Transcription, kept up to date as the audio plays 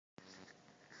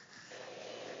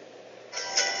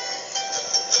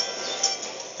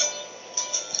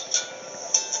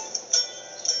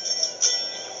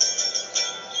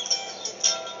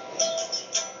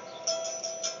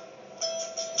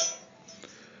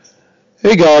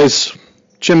Hey guys,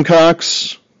 Jim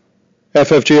Cox,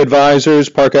 FFG Advisors,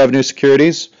 Park Avenue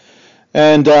Securities,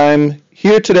 and I'm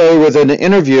here today with an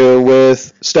interview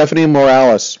with Stephanie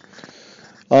Morales.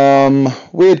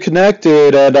 We had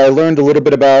connected and I learned a little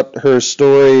bit about her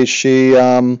story. She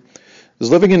is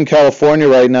living in California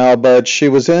right now, but she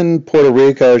was in Puerto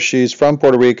Rico. She's from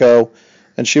Puerto Rico,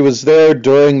 and she was there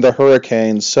during the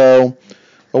hurricane. So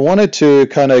I wanted to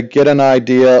kind of get an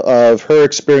idea of her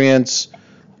experience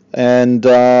and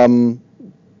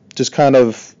just kind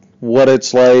of what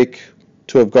it's like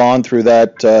to have gone through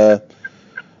that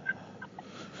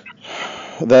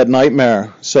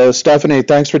nightmare. So, Stephanie,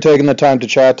 thanks for taking the time to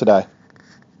chat today.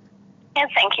 And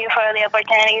thank you for the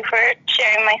opportunity for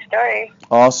sharing my story.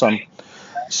 Awesome.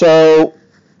 So,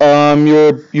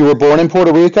 you were born in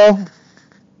Puerto Rico?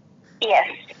 Yes.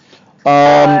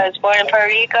 I was born in Puerto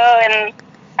Rico, and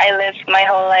I lived my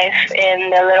whole life in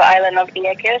the little island of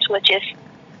Vieques, which is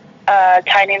a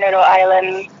tiny little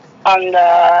island on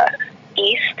the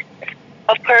east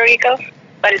of Puerto Rico,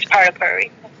 but it's part of Puerto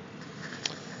Rico.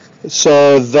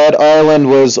 So that island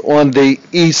was on the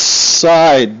east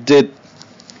side. Did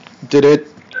it?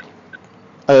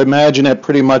 I imagine it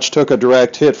pretty much took a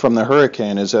direct hit from the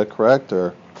hurricane. Is that correct,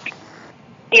 or?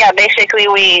 Yeah, basically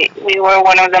we were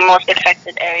one of the most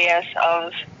affected areas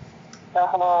of the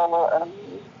whole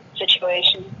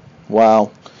situation.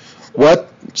 Wow.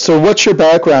 So what's your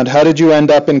background? How did you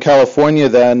end up in California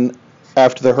then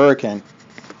after the hurricane?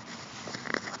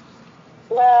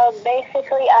 Well,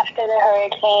 basically after the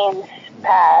hurricanes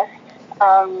passed,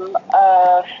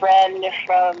 a friend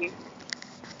from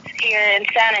here in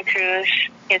Santa Cruz,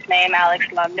 his name Alex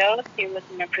Londo, he was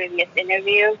in a previous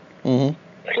interview.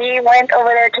 Mm-hmm. He went over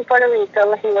there to Puerto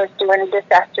Rico. He was doing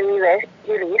disaster relief,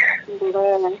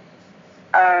 getting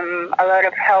a lot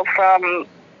of help from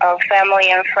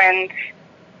family and friends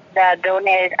that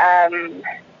donated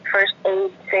first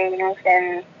aid things,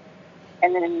 and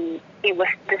then he was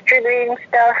distributing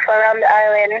stuff around the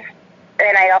island.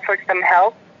 And I offered some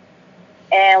help,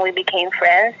 and we became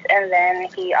friends. And then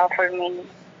he offered me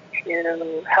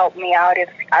to help me out if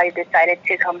I decided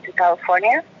to come to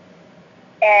California.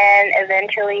 And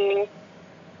eventually,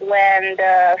 when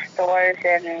the stores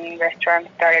and restaurants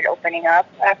started opening up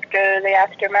after the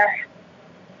aftermath,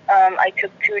 I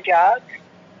took 2 jobs.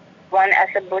 One as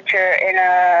a butcher in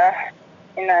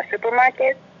a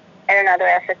supermarket, and another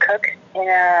as a cook in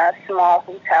a small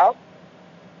hotel.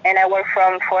 And I worked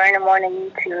from 4 in the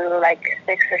morning to like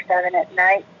 6 or 7 at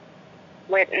night,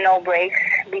 with no breaks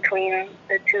between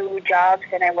the 2 jobs.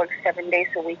 And I worked 7 days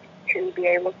a week to be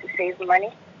able to save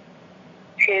money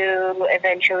to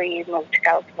eventually move to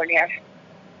California.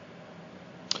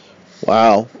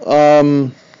 Wow.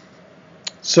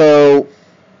 So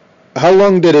how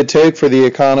long did it take for the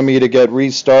economy to get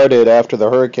restarted after the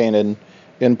hurricane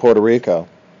in Puerto Rico?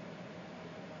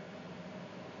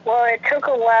 Well, it took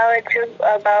a while. It took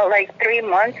about like 3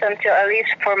 months until, at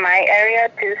least for my area,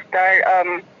 to start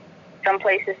some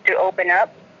places to open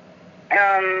up.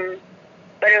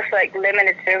 But it was like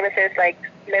limited services, like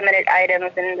limited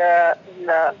items in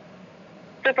the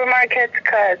supermarkets,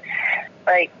 because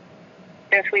like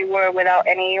since we were without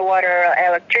any water or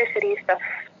electricity, stuff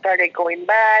started going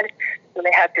bad. So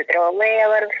they had to throw away a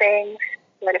lot of things,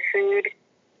 a lot of food.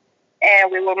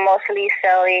 And we were mostly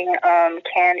selling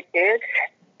canned goods.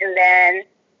 And then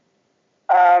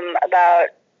about,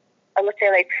 I would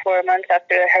say like 4 months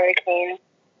after the hurricane,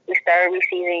 we started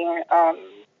receiving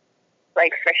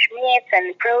like fresh meats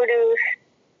and produce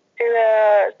to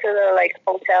the like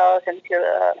hotels and to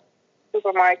the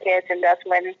supermarkets. And that's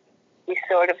when we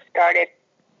sort of started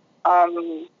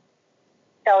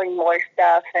selling more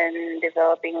stuff and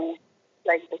developing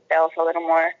like the sales a little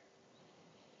more.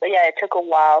 But yeah, it took a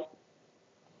while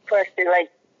for us to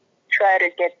like try to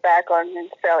get back on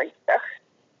and selling stuff.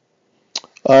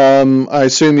 I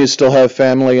assume you still have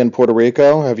family in Puerto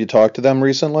Rico. Have you talked to them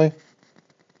recently?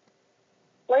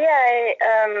 Well, yeah,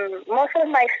 most of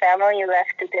my family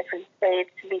left to different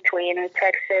states between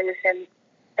Texas and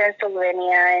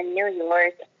Pennsylvania and New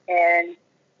York and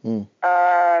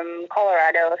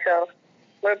Colorado. So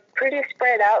we're pretty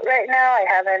spread out right now. I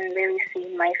haven't really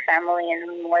seen my family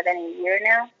in more than a year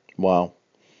now. Wow.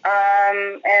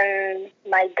 And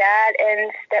my dad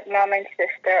and stepmom and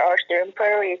sister are still in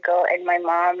Puerto Rico, and my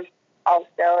mom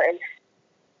also is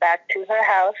back to her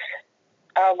house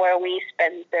where we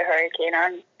spent the hurricane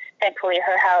on. Thankfully,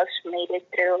 her house made it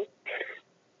through.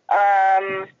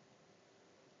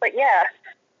 But yeah,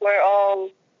 we're all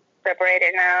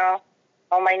separated now.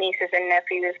 All my nieces and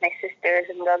nephews, my sisters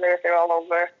and brothers, are all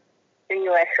over the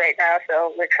U.S. right now,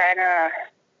 so we're trying to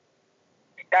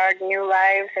start new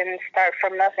lives and start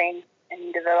from nothing and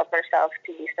develop ourselves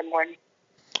to be someone.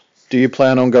 Do you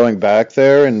plan on going back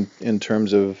there in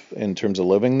terms of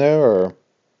living there, or?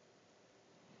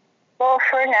 Well,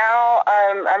 for now,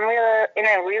 I'm really in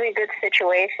a really good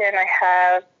situation. I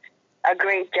have a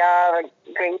great job,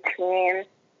 a great team,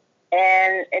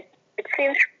 and it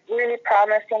seems really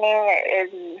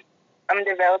promising. I'm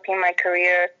developing my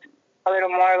career a little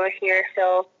more over here,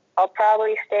 so I'll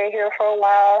probably stay here for a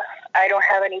while. I don't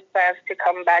have any plans to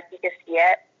come back just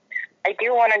yet. I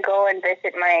do want to go and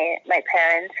visit my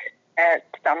parents at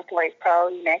some point,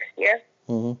 probably next year,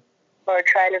 or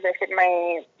try to visit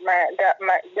the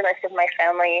rest of my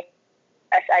family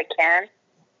as I can.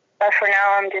 But for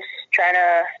now, I'm just trying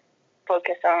to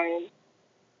focus on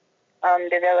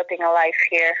developing a life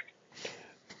here.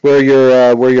 Where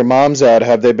your mom's at,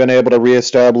 have they been able to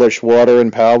reestablish water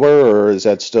and power, or is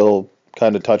that still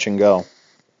kind of touch and go?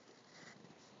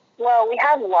 Well, we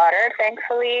have water,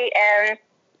 thankfully, and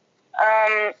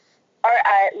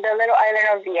the little island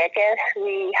of Vieques,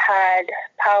 we had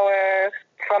power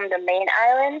from the main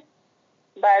island,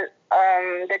 but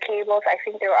the cables, I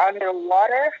think they were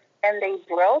underwater, and they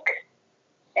broke.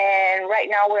 And right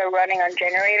now we're running on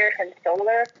generators and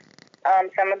solar.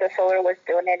 Some of the solar was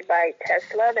donated by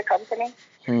Tesla, the company.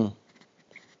 And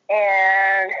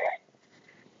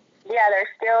yeah, there's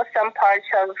still some parts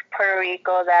of Puerto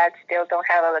Rico that still don't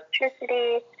have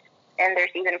electricity, and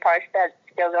there's even parts that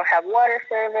still don't have water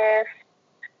service.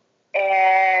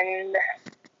 And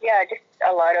yeah, just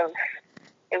a lot of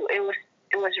it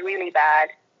was really bad.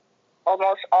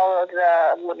 Almost all of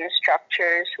the wooden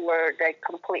structures were like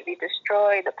completely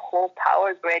destroyed. The whole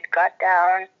power grid got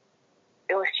down.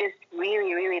 It was just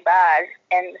really, really bad.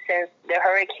 And since the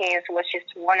hurricanes was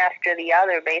just one after the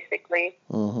other, basically,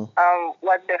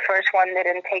 what the first one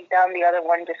didn't take down, the other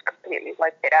one just completely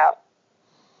wiped it out.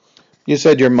 You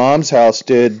said your mom's house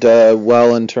did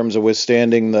well in terms of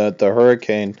withstanding the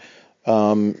hurricane.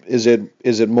 Is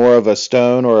it more of a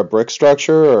stone or a brick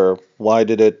structure, or why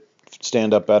did it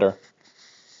stand up better?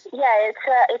 Yeah,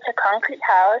 it's a concrete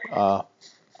house.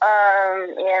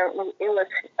 Yeah, it was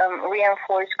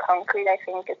reinforced concrete, I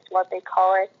think it's what they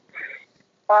call it.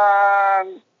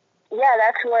 Yeah,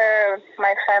 that's where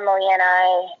my family and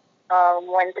I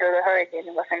went through the hurricane.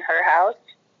 It was in her house.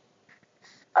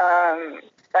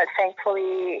 But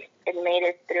thankfully, it made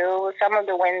it through. Some of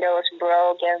the windows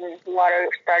broke and water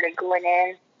started going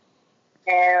in.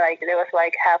 And there was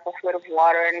half a foot of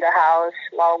water in the house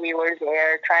while we were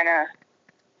there trying to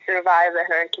survive the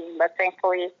hurricane. But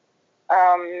thankfully,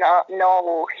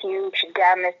 no huge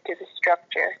damage to the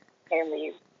structure, and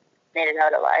we made it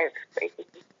out alive,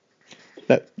 basically.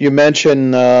 You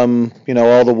mentioned,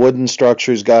 all the wooden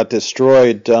structures got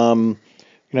destroyed.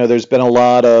 There's been a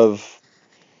lot of,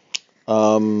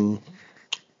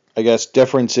 I guess,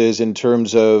 differences in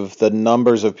terms of the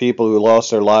numbers of people who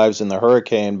lost their lives in the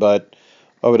hurricane, but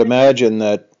I would imagine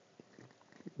that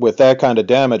with that kind of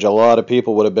damage, a lot of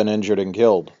people would have been injured and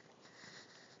killed.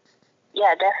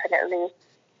 Yeah, definitely.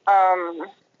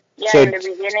 In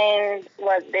the beginning,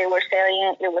 what they were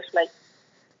saying, it was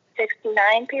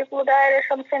 69 people died or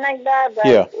something like that. But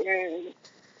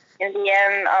in the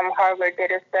end, Harvard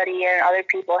did a study, and other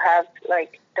people have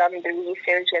done the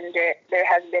research, and there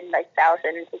has been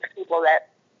thousands of people that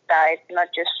died, not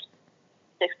just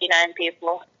 69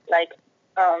 people,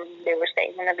 they were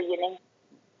saying in the beginning.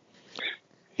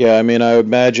 Yeah, I mean, I would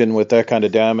imagine with that kind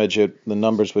of damage, the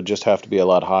numbers would just have to be a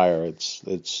lot higher.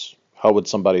 It's how would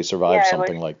somebody survive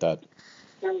something like that?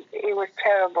 It was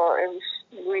terrible. It was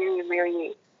really,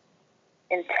 really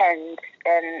intense,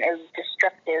 and it was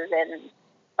destructive, and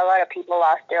a lot of people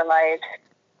lost their lives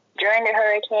during the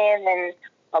hurricane, and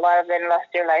a lot of them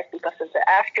lost their lives because of the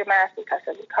aftermath, because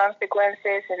of the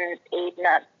consequences, and aid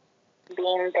not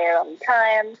being there on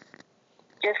time.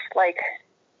 Just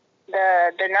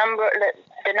the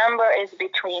number is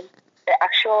between the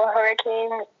actual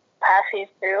hurricane passing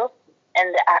through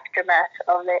and the aftermath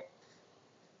of it.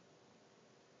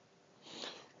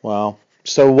 Wow.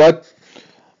 So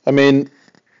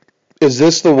is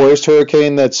this the worst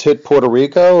hurricane that's hit Puerto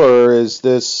Rico, or is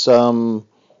this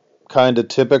kind of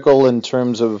typical in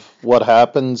terms of what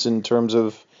happens in terms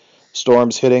of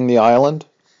storms hitting the island?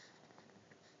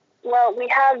 Well, we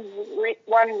have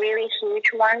one really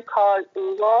huge one called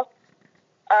Hugo.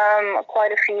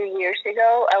 Quite a few years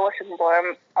ago. I wasn't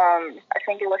born. I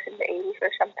think it was in the 80s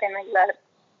or something like that.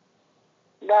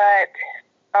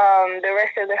 But the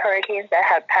rest of the hurricanes that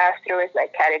have passed through is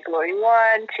Category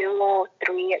 1, 2,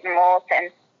 3 at most,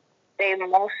 and they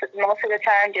most of the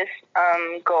time just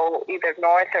go either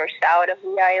north or south of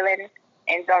the island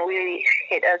and don't really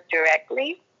hit us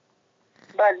directly.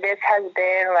 But this has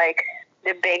been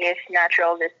the biggest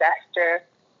natural disaster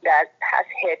that has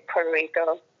hit Puerto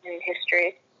Rico in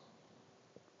history.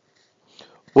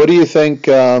 What do you think?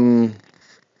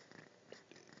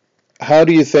 How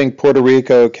do you think Puerto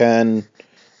Rico can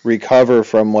recover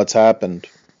from what's happened?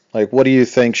 Like, what do you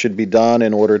think should be done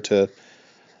in order to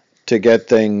get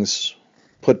things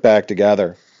put back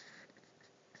together?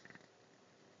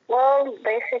 Well,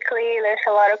 basically, there's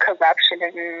a lot of corruption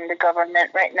in the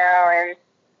government right now, and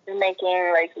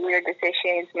making like weird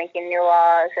decisions, making new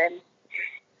laws, and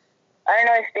I don't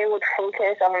know if they would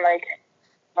focus on like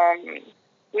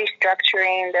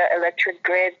restructuring the electric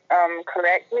grid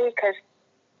correctly, because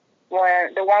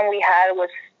when the one we had was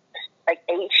like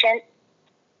ancient,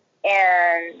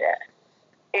 and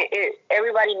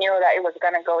everybody knew that it was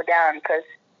gonna go down because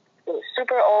it was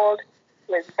super old,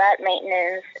 with bad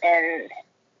maintenance, and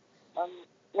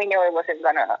we knew it wasn't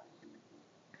gonna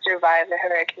survive the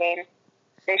hurricane.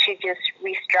 They should just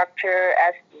restructure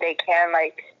as they can,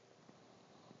 like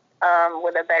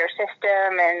with a better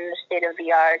system and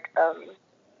state-of-the-art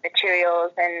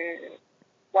materials and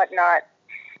whatnot.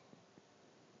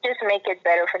 Just make it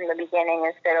better from the beginning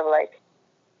instead of like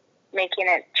making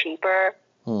it cheaper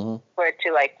for it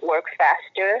to like work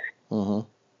faster.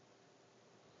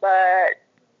 But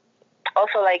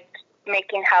also like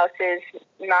making houses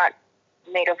not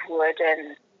made of wood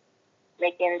and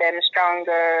making them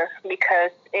stronger,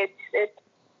 because it's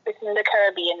in the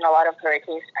Caribbean. A lot of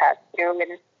hurricanes pass through,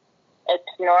 and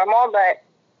it's normal, but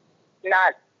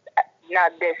not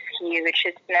this huge.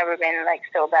 It's never been like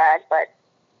so bad, but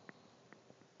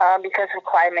because of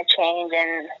climate change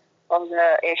and all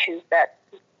the issues that's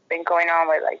been going on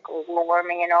with like global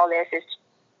warming and all this,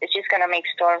 it's just gonna make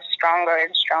storms stronger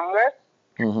and stronger.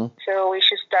 So we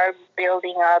should start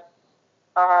building up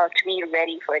to be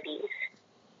ready for these.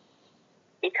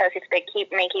 Because if they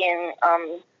keep making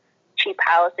cheap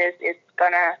houses, it's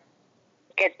gonna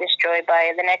get destroyed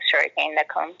by the next hurricane that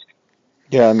comes.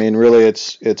 Yeah, I mean, really,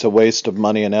 it's a waste of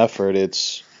money and effort.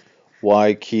 It's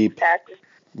why keep. Exactly.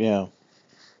 Yeah.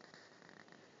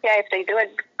 Yeah, if they do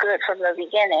it good from the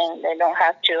beginning, they don't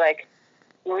have to like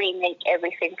remake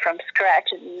everything from scratch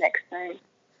the next time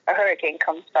a hurricane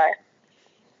comes by.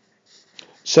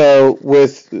 So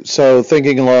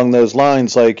thinking along those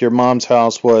lines, like your mom's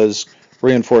house was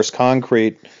reinforced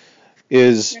concrete.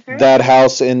 Is that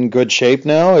house in good shape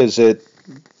now? Is it,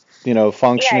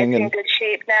 functioning? Yeah, it's in good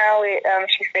shape now.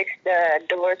 She fixed the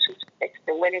doors, she fixed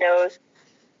the windows,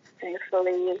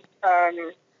 thankfully.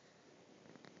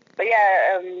 But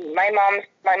yeah, my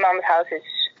mom's house is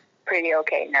pretty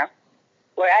okay now.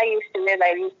 Where I used to live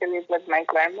with my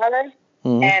grandmother,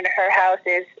 and her house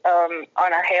is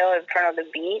on a hill in front of the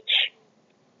beach.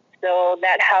 So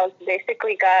that house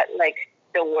basically got like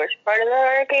the worst part of the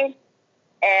hurricane,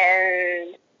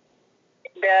 and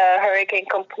the hurricane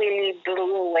completely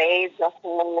blew away the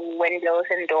whole windows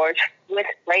and doors with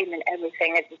flame and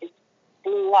everything. It just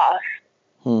blew off.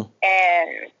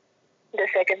 And the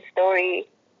second story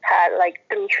had like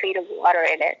 3 feet of water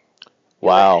in it.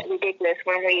 Wow. It was ridiculous.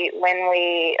 When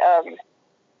we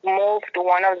moved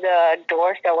one of the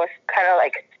doors that was kind of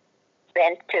like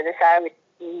bent to the side,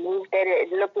 we moved it.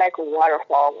 It looked like a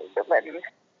waterfall when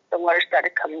the water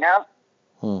started coming up.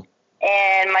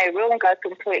 And my room got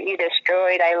completely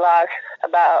destroyed. I lost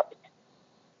about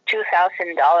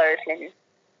 $2,000 in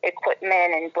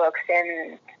equipment and books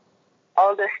and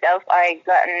all the stuff I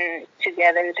gotten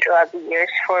together throughout the years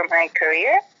for my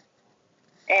career.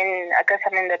 And because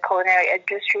I'm in the culinary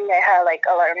industry, I had like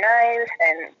a lot of knives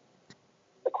and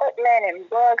equipment and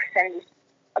books and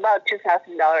about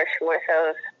 $2,000 worth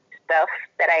of stuff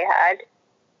that I had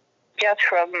just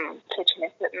from kitchen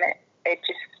equipment. It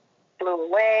just blew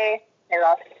away. I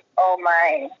lost all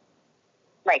my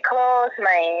clothes,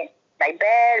 my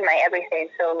bed, my everything.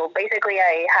 So basically,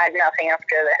 I had nothing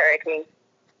after the hurricane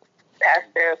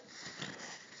passed through.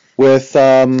 With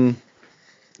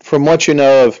from what you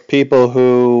know of people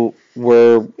who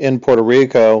were in Puerto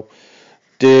Rico,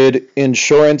 did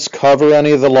insurance cover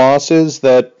any of the losses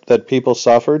that people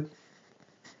suffered?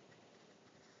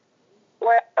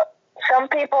 Well, some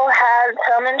people had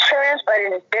some insurance, but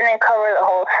it didn't cover the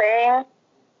whole thing.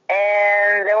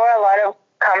 And there were a lot of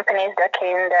companies that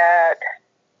came that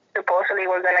supposedly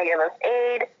were going to give us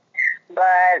aid.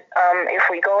 But if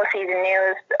we go see the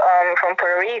news from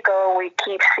Puerto Rico, we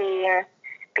keep seeing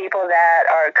people that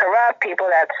are corrupt, people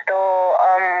that stole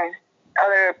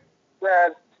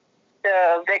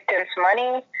the victims'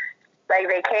 money. Like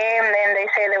they came, then they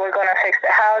say they were going to fix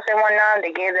the house and whatnot.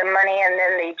 They gave them money, and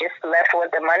then they just left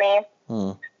with the money.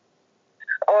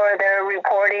 Or they're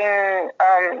reporting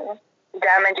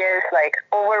damages, like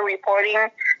over-reporting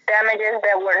damages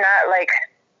that were not like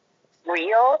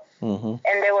real,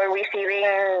 and they were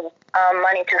receiving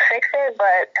money to fix it,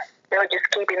 but they were just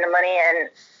keeping the money and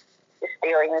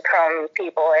stealing from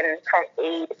people and from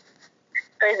aid.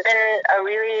 So it's been a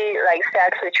really like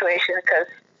sad situation because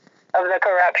of the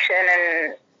corruption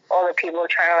and all the people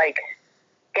trying to like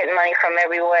get money from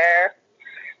everywhere.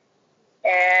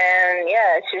 And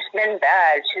yeah, it's just been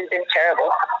bad. It's just been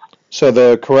terrible. So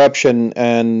the corruption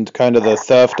and kind of the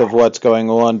theft of what's going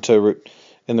on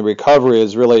in the recovery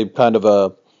is really kind of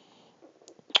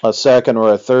a second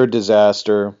or a third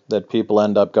disaster that people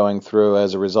end up going through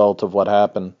as a result of what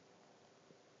happened.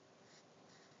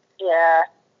 Yeah.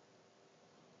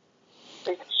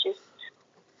 It's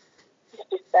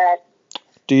just bad.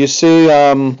 Do you see,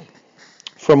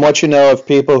 from what you know of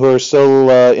people who are still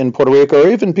in Puerto Rico, or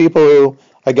even people who,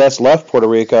 I guess, left Puerto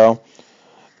Rico,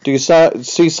 do you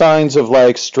see signs of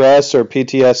like stress or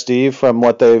PTSD from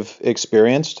what they've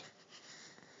experienced?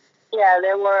 Yeah,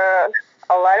 there were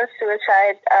a lot of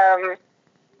suicides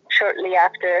shortly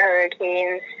after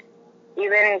hurricanes.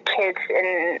 Even kids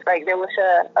in like there was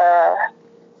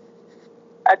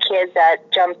a kid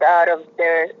that jumped out of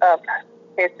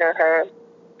his or her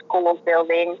school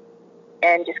building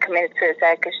and just committed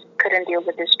suicide because she couldn't deal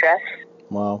with the stress.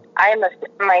 Wow. I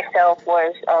myself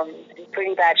was in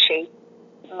pretty bad shape.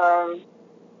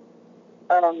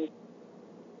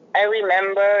 I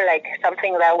remember like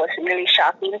something that was really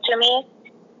shocking to me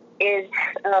is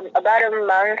about a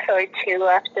month or two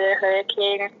after the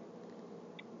hurricane,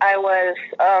 I was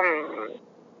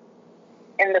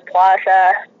in the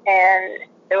plaza and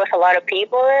there was a lot of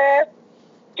people there.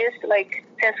 Just like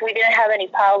since we didn't have any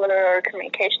power or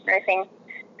communication or anything,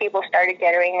 people started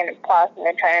gathering in the plaza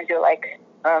and trying to do like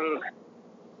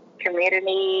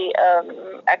community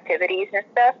activities and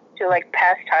stuff to like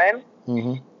pass time.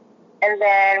 And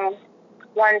then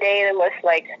one day there was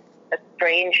like a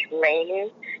strange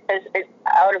rain. It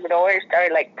out of nowhere it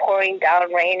started like pouring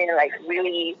down rain and like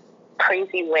really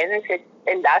crazy winds.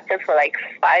 It lasted for like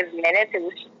 5 minutes. It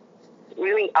was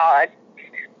really odd.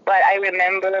 But I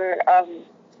remember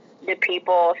the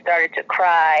people started to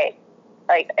cry.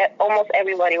 Like almost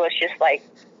everybody was just like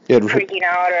freaking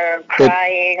out or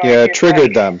crying. It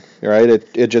triggered them, right?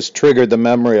 It just triggered the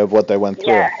memory of what they went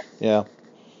through. Yeah.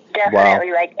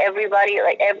 Definitely. Wow. Like everybody,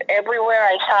 like everywhere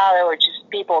I saw, there were just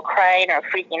people crying or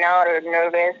freaking out or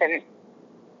nervous, and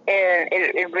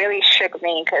it really shook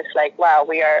me because, like, wow,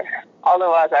 all of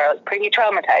us are pretty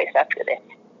traumatized after this.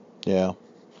 Yeah.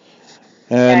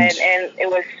 And it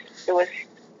was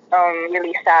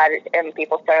really sad, and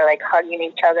people started like hugging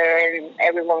each other, and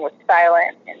everyone was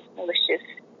silent, and it was just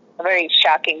a very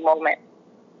shocking moment.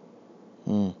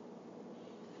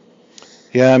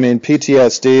 Yeah, I mean,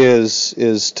 PTSD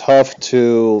is tough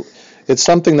to. It's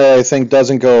something that I think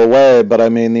doesn't go away, but I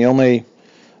mean, the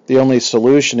only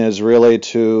solution is really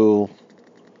to,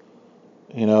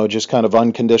 just kind of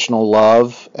unconditional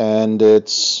love, and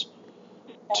it's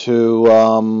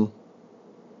to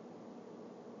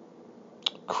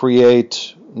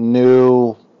create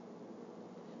new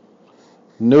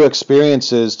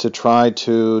experiences to try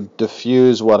to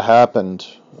diffuse what happened.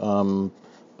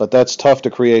 But that's tough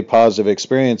to create positive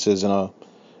experiences in an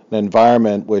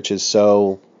environment which is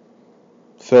so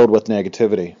filled with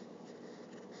negativity.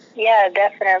 Yeah,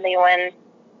 definitely. When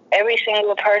every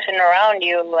single person around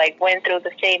you like went through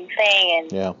the same thing,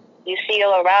 and you see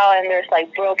all around, and there's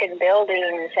like broken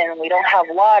buildings, and we don't have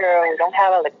water, we don't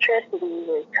have electricity.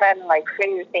 We're trying to like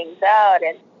figure things out,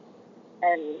 and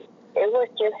it was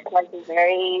just like a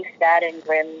very sad and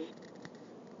grim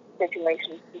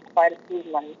situation for quite a few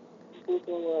months.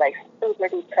 People were like super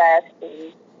depressed,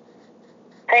 and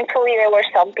thankfully there were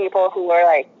some people who were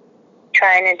like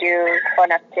trying to do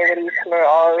fun activities for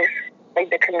all like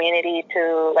the community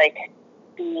to like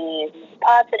be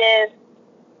positive.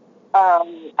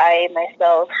 I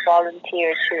myself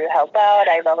volunteered to help out.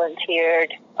 I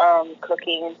volunteered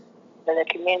cooking for the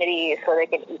community so they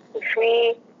can eat for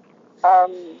free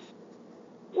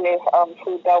with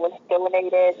food that was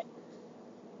donated.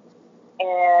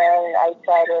 And I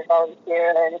tried to volunteer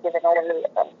and give away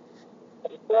some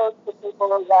clothes to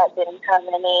people that didn't have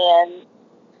any,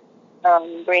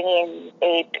 and bringing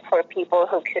aid for people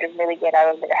who couldn't really get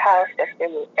out of their house because they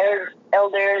were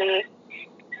elderly.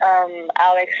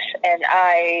 Alex and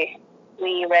I,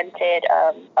 we rented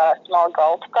a small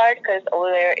golf cart because over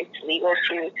there it's legal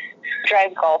to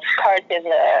drive golf carts in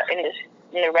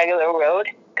the regular road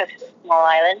because it's a small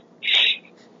island.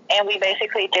 And we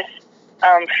basically just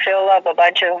fill up a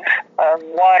bunch of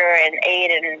water and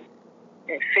aid and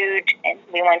food, and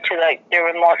we went to like the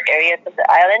remote areas of the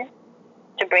island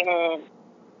to bring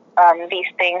these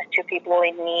things to people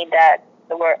in need that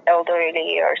were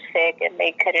elderly or sick and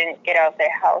they couldn't get out of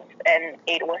their house and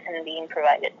aid wasn't being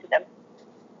provided to them.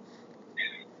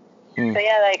 So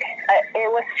yeah, like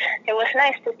it was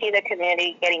nice to see the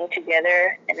community getting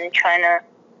together and then trying to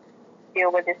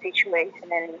deal with the situation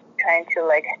and trying to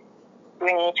like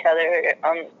bring each other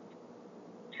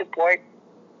support.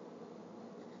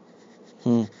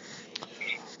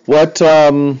 What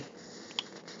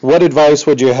advice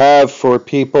would you have for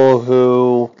people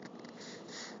who,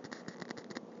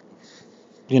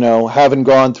 you know, haven't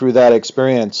gone through that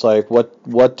experience? Like,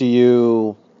 what do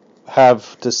you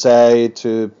have to say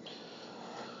to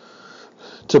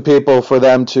people for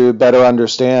them to better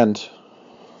understand?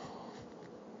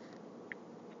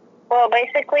 Well,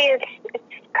 basically, it's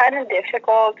kind of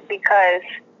difficult because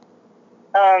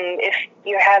if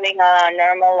you're having a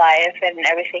normal life and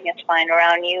everything is fine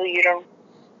around you, you don't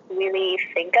really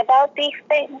think about these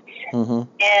things.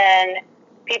 And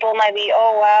people might be,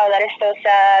 oh, wow, that is so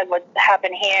sad, what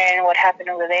happened here and what happened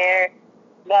over there.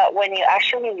 But when you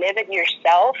actually live it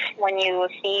yourself, when you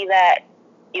see that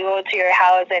you go to your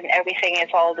house and everything is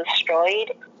all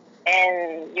destroyed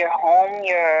and your home,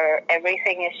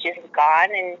 everything is just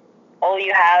gone and all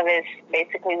you have is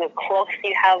basically the clothes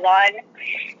you have on,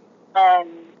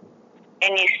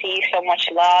 and you see so much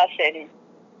loss and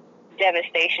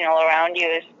devastation all around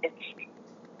you,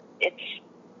 it's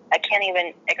I can't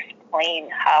even explain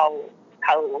how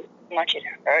much it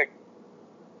hurt.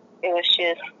 It was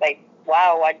just like,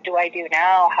 wow, what do I do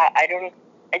now? I didn't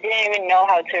even know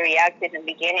how to react in the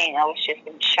beginning. I was just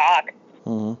in shock.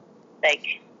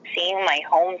 Like seeing my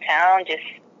hometown just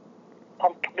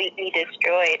completely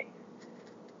destroyed.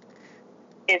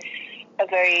 It's a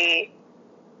very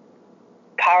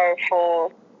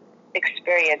powerful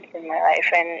experience in my life,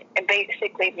 and it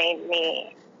basically made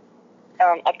me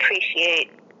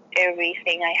appreciate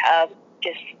everything I have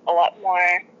just a lot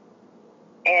more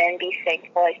and be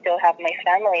thankful I still have my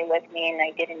family with me and I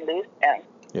didn't lose them.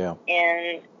 Yeah.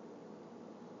 And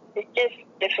it's just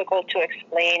difficult to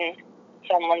explain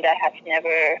someone that has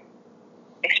never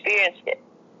experienced it,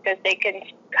 because they can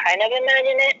kind of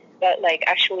imagine it, but like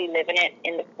actually living it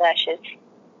in the flesh is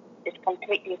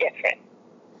completely different.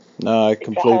 No, I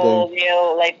completely. It's a whole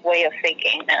new like way of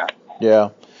thinking now. Yeah.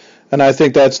 And I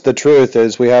think that's the truth,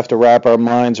 is we have to wrap our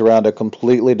minds around a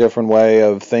completely different way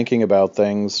of thinking about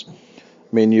things. I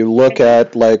mean, you look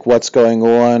at like what's going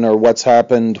on or what's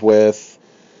happened with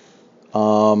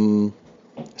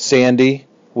Sandy,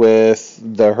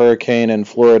 with the hurricane in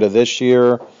Florida this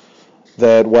year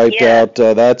that wiped out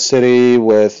that city,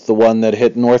 with the one that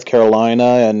hit North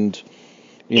Carolina, and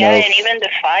you know, and even the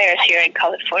fires here in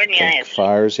California.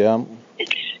 Fires, yeah.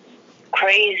 It's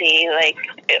crazy. Like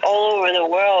all over the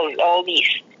world, all these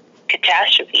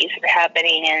catastrophes are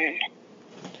happening,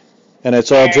 and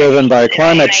it's all driven by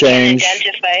climate change.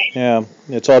 Yeah,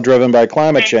 it's all driven by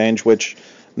climate change, which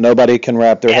nobody can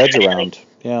wrap their heads around.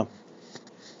 Yeah.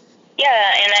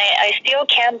 Yeah, and I still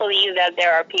can't believe that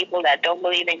there are people that don't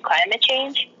believe in climate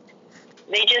change.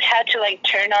 They just had to like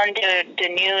turn on the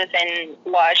news and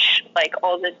watch like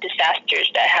all the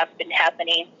disasters that have been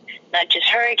happening, not just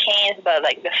hurricanes, but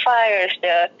like the fires,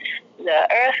 the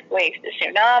earthquakes, the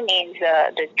tsunamis,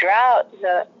 the drought,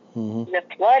 the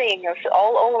flooding. It's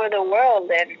all over the world,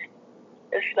 and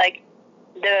it's like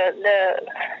the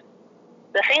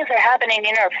things are happening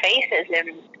in our faces,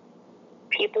 and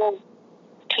people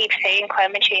keep saying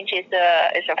climate change is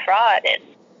a fraud, and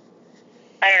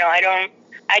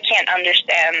I can't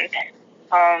understand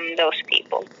those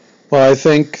people. Well, I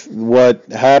think what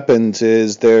happens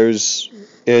is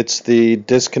it's the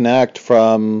disconnect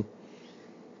from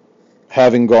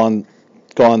having gone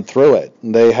through it.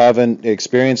 They haven't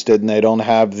experienced it, and they don't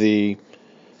have the.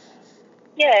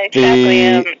 Yeah,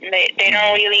 exactly. They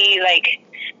don't really like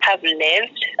have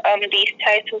lived these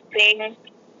types of things.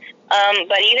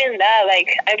 But even that,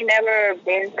 like, I've never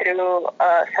been through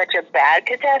such a bad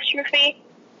catastrophe.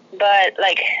 But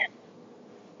like,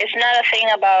 it's not a thing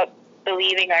about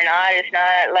believing or not. It's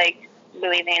not like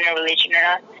believing in a religion or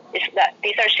not. It's that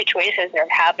these are situations that are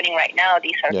happening right now.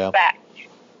 These are facts.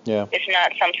 Yeah. It's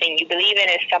not something you believe in.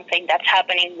 It's something that's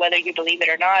happening, whether you believe it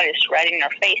or not. It's right in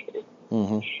our faces.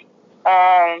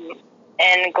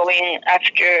 And going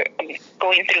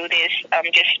through this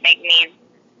just make me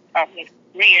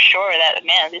reassure that,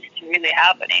 man, this is really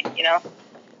happening, you know?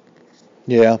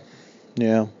 Yeah.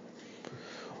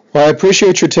 Well, I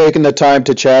appreciate you taking the time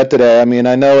to chat today. I mean,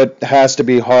 I know it has to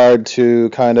be hard to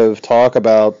kind of talk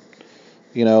about,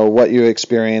 you know, what you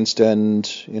experienced, and,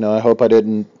 you know, I hope I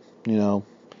didn't, you know,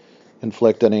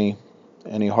 inflict any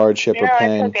hardship or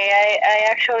pain. No, it's okay. I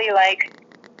actually like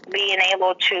being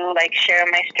able to like share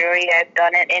my story. I've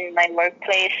done it in my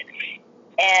workplace,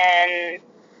 and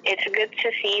it's good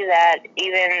to see that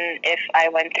even if I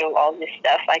went through all this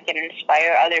stuff, I can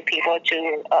inspire other people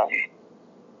to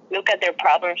look at their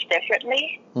problems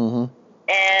differently. Mm-hmm.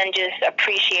 And just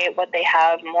appreciate what they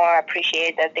have more,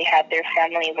 appreciate that they have their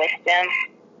family with them.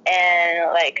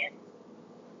 And like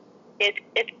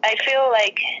I feel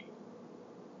like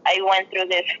I went through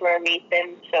this for a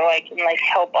reason, so I can like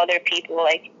help other people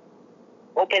like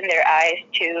open their eyes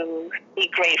to be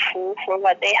grateful for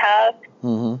what they have.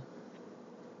 Mm-hmm.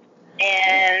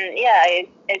 And yeah,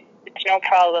 it's no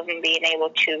problem being able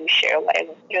to share what I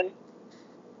went through.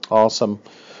 Awesome.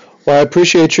 Well, I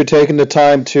appreciate you taking the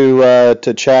time to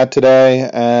chat today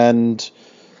and,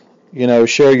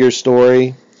 share your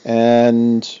story.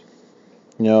 And,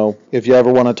 if you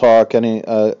ever want to talk,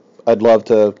 I'd love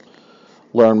to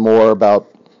learn more about,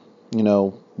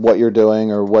 what you're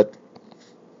doing or what,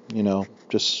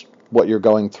 just what you're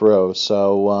going through.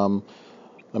 So,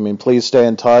 please stay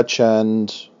in touch,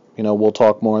 and, we'll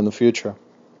talk more in the future.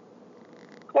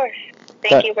 Of course.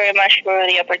 Thank you very much for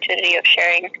the opportunity of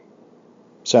sharing.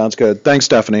 Sounds good. Thanks,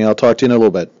 Stephanie. I'll talk to you in a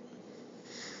little bit.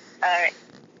 All right.